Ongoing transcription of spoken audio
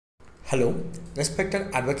Hello,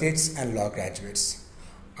 respected advocates and law graduates.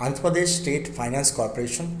 Andhra Pradesh State Finance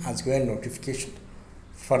Corporation has given notification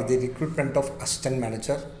for the recruitment of Assistant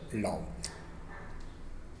Manager Law.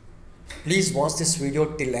 Please watch this video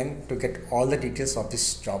till end to get all the details of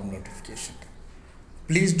this job notification.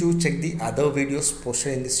 Please do check the other videos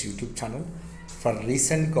posted in this YouTube channel for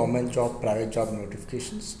recent government job, private job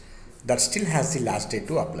notifications that still has the last date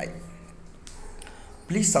to apply.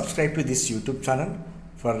 Please subscribe to this YouTube channel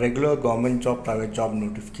for regular government job, private job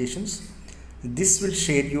notifications. This will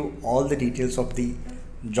share you all the details of the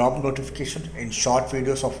job notification in short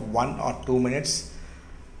videos of 1 or 2 minutes.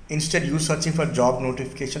 Instead, you searching for job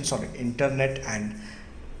notifications on internet and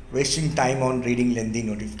wasting time on reading lengthy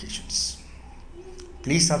notifications.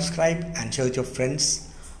 Please subscribe and share with your friends,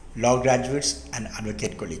 law graduates and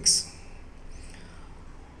advocate colleagues.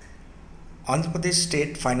 Andhra Pradesh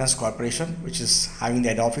State Finance Corporation, which is having the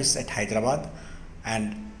head office at Hyderabad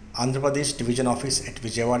and Andhra Pradesh Division Office at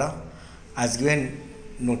Vijayawada, has given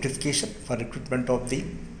notification for recruitment of the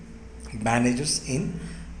managers in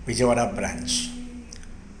Vijayawada branch.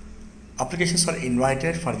 Applications are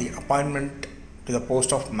invited for the appointment to the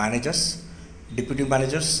post of managers, deputy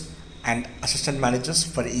managers and assistant managers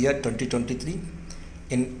for year 2023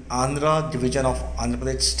 in Andhra Division of Andhra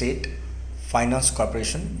Pradesh State Finance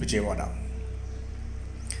Corporation, Vijayawada.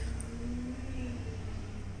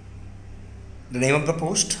 The name of the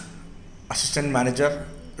post: Assistant Manager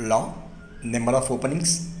Law. Number of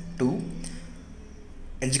openings 2.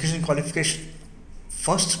 Education qualification: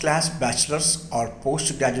 first class bachelor's or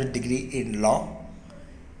postgraduate degree in law,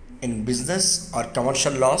 in business or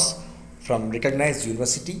commercial laws from recognized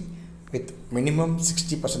university with minimum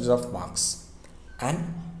 60% of marks,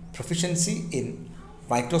 and proficiency in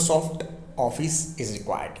Microsoft Office is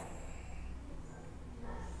required.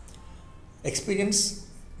 Experience: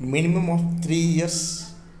 minimum of 3 years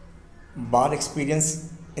bar experience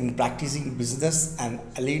in practicing business and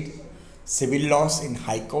allied civil laws in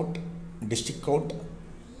High Court, District Court,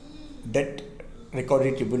 Debt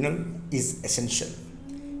Recovery Tribunal is essential.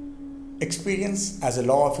 Experience as a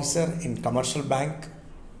law officer in commercial bank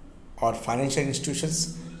or financial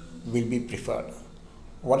institutions will be preferred.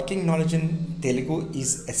 Working knowledge in Telugu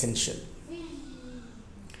is essential.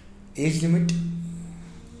 Age limit: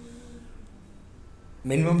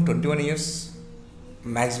 minimum 21 years,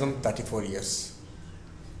 maximum 34 years.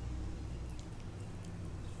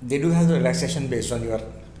 They do have the relaxation based on your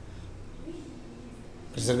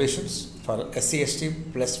reservations. For SC/ST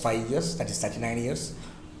plus 5 years, that is 39 years.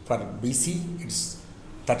 For BC, it's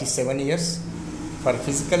 37 years. For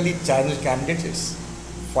physically challenged candidates, it's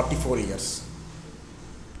 44 years.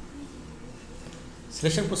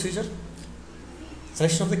 Selection procedure: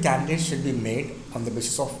 selection of the candidates should be made on the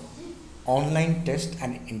basis of online test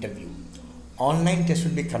and interview. Online test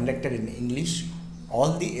will be conducted in English. All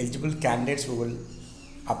the eligible candidates who will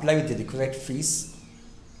apply with the requisite fees,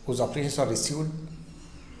 whose applications are received,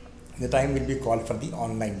 the time will be called for the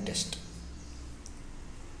online test.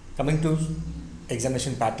 Coming to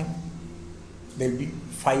examination pattern, there will be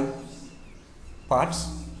 5 parts.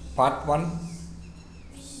 Part 1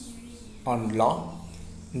 on law,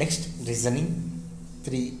 next reasoning,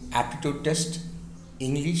 3 aptitude test,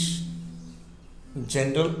 English,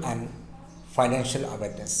 general and financial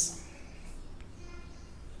awareness.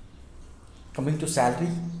 Coming to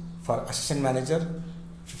salary, for assistant manager,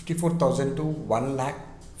 54,000 to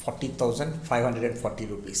 1,40,540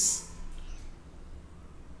 rupees,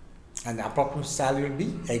 and the approximate salary will be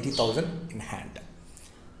 80,000 in hand.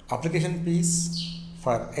 Application fees: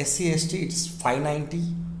 for SC/ST it is 590,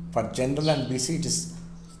 for general and BC it is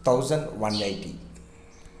 1,180.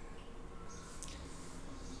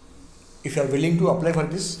 If you are willing to apply for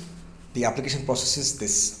this, the application process is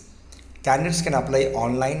this. Candidates can apply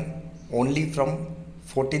online only from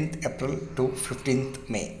 14th April to 15th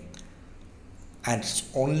May, and it's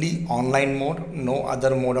only online mode, no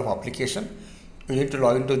other mode of application. You need to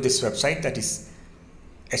log into this website, that is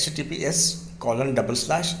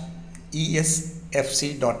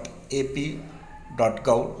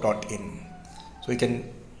https://esfc.ap.gov.in. so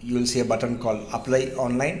you will see a button called apply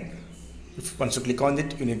online. Once you click on it,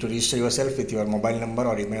 you need to register yourself with your mobile number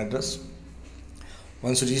or email address.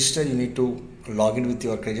 Once you register, you need to log in with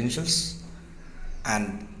your credentials and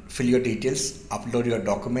fill your details, upload your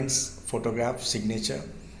documents, photograph, signature,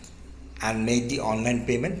 and make the online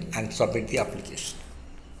payment and submit the application.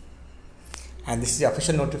 And this is the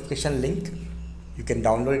official notification link. You can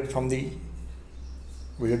download it from the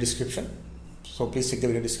video description. So please check the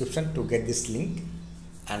video description to get this link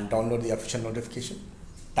and download the official notification.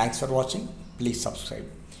 Thanks for watching. Please subscribe.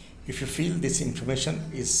 If you feel this information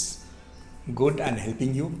is good and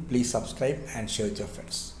helping you, please subscribe and share with your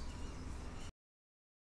friends.